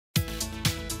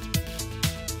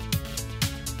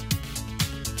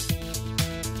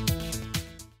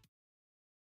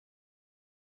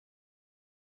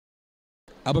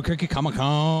Albuquerque Comic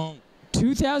Con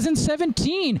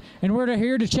 2017, and we're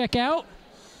here to check out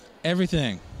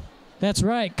everything. That's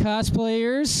right,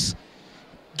 cosplayers,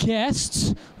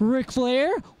 guests, Ric Flair,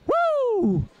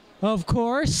 woo! Of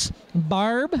course,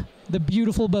 Barb, the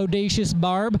beautiful, bodacious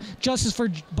Barb. Justice for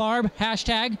Barb,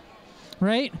 hashtag,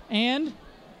 right? And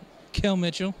Kel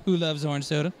Mitchell, who loves orange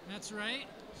soda. That's right.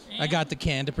 I got the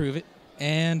can to prove it.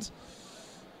 And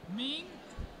Ming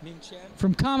Chen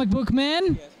from Comic Book Men,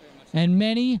 yes, very much. And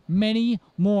many, many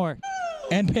more.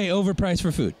 And pay overpriced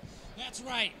for food. That's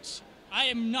right. I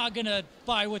am not going to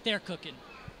buy what they're cooking.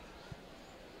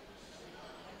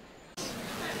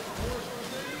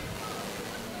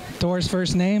 Thor's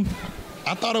first name?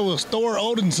 I thought it was Thor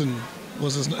Odinson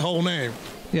was his whole name.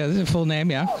 Yeah, this is a full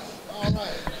name, yeah. All right.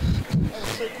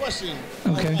 That's a great question.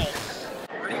 Okay.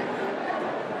 Ready?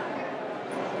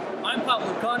 I'm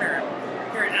Pablo Gunner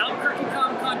here at Albuquerque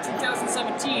Comic Con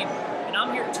 2017, and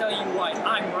I'm here to tell you why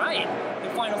I'm right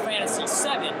that Final Fantasy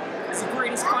VII is the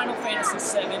greatest Final Fantasy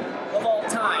VII of all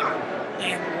time,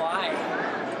 and why.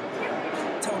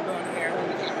 Tone Bone here.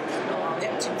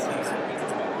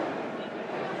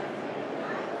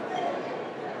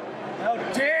 How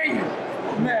dare you!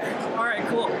 All right,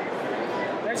 cool.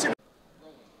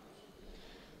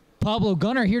 Pablo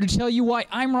Gunner here to tell you why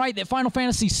I'm right that Final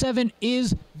Fantasy VII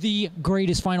is the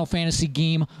greatest Final Fantasy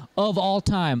game of all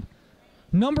time.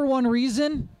 Number one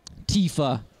reason,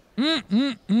 Tifa.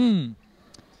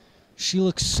 She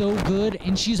looks so good,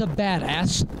 and she's a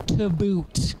badass to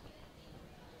boot.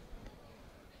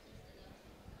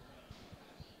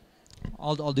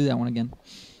 I'll do that one again.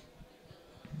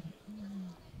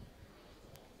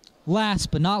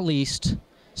 Last but not least,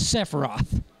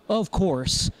 Sephiroth, of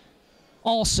course.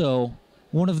 Also,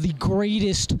 one of the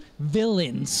greatest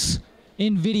villains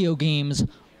in video games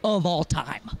of all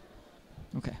time.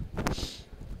 Okay.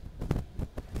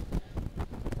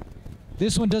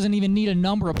 This one doesn't even need a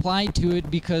number applied to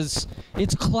it because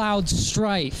it's Cloud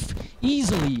Strife.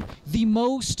 Easily the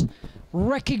most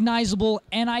recognizable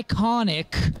and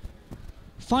iconic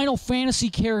Final Fantasy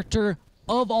character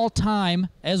of all time,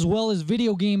 as well as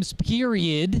video games,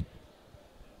 period.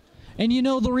 And you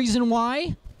know the reason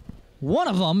why? One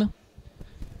of them,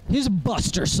 his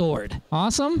Buster Sword.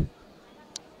 Awesome?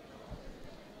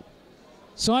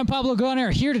 So I'm Pablo Gunner,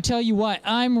 here to tell you why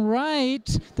I'm right.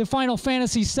 The Final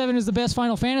Fantasy VII is the best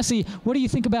Final Fantasy. What do you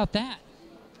think about that?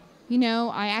 You know,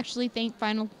 I actually think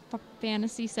Final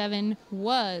Fantasy VII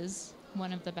was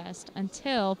one of the best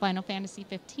until Final Fantasy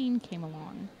 15 came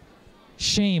along.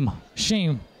 Shame.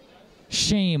 Shame.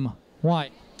 Shame. Why?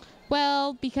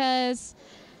 Well, because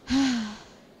I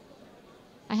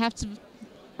have to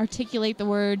articulate the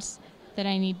words that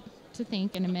I need to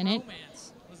think in a minute.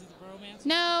 Bromance. Was it the bromance?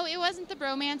 No, it wasn't the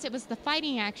bromance. It was the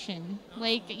fighting action.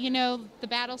 Like, you know, the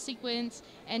battle sequence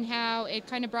and how it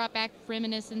kind of brought back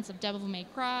reminiscence of Devil May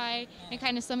Cry and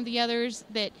kind of some of the others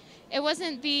that it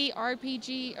wasn't the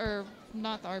RPG, or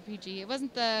not the RPG, it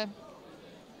wasn't the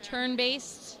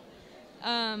turn-based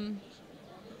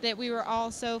that we were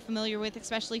all so familiar with,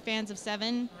 especially fans of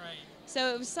 7. Right.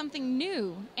 So it was something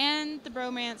new, and the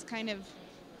bromance kind of,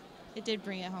 it did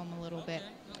bring it home a little bit.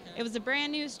 Okay. It was a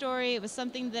brand new story. It was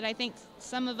something that I think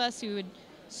some of us who had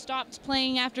stopped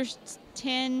playing after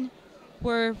 10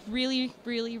 were really,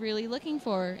 really, really looking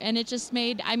for. And it just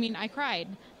made, I mean, I cried.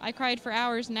 I cried for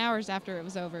hours and hours after it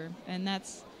was over. And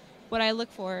that's what I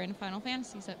look for in a Final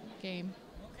Fantasy game.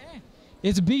 Okay.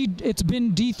 It's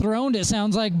been dethroned, it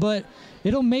sounds like, but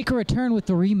it'll make a return with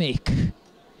the remake.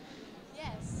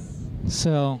 Yes.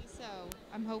 So. So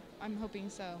I'm hoping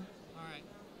so. All right.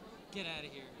 Get out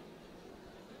of here.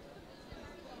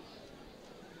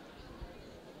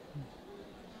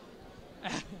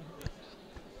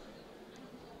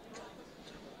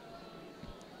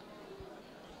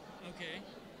 Okay.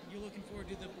 You looking forward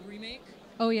to the remake?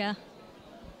 Oh yeah.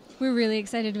 We're really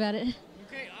excited about it.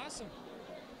 Okay, awesome.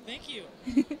 Thank you.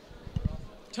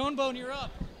 Tonebone, you're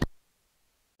up.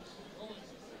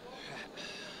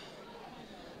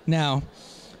 Now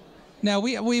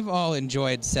we've all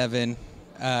enjoyed 7,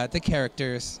 the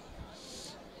characters,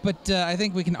 but I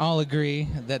think we can all agree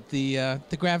that the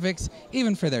graphics,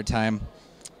 even for their time,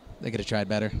 they could have tried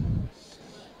better.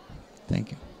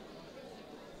 Thank you.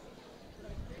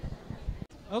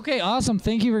 Okay, awesome.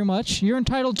 Thank you very much. You're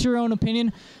entitled to your own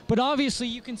opinion, but obviously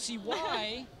you can see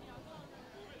why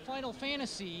Final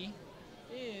Fantasy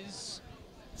is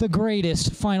the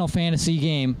greatest Final Fantasy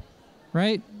game,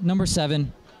 right? Number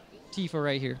 7, Tifa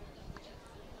right here.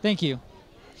 Thank you.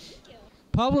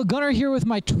 Pablo Gunner here with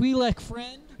my Twi'lek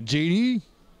friend. JD?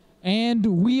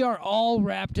 And we are all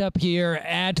wrapped up here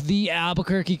at the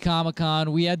Albuquerque Comic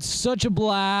Con. We had such a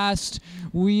blast.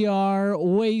 We are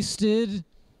wasted.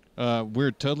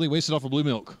 We're totally wasted off of blue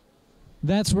milk.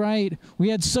 That's right. We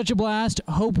had such a blast.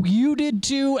 Hope you did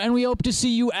too, and we hope to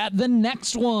see you at the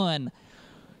next one.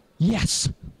 Yes.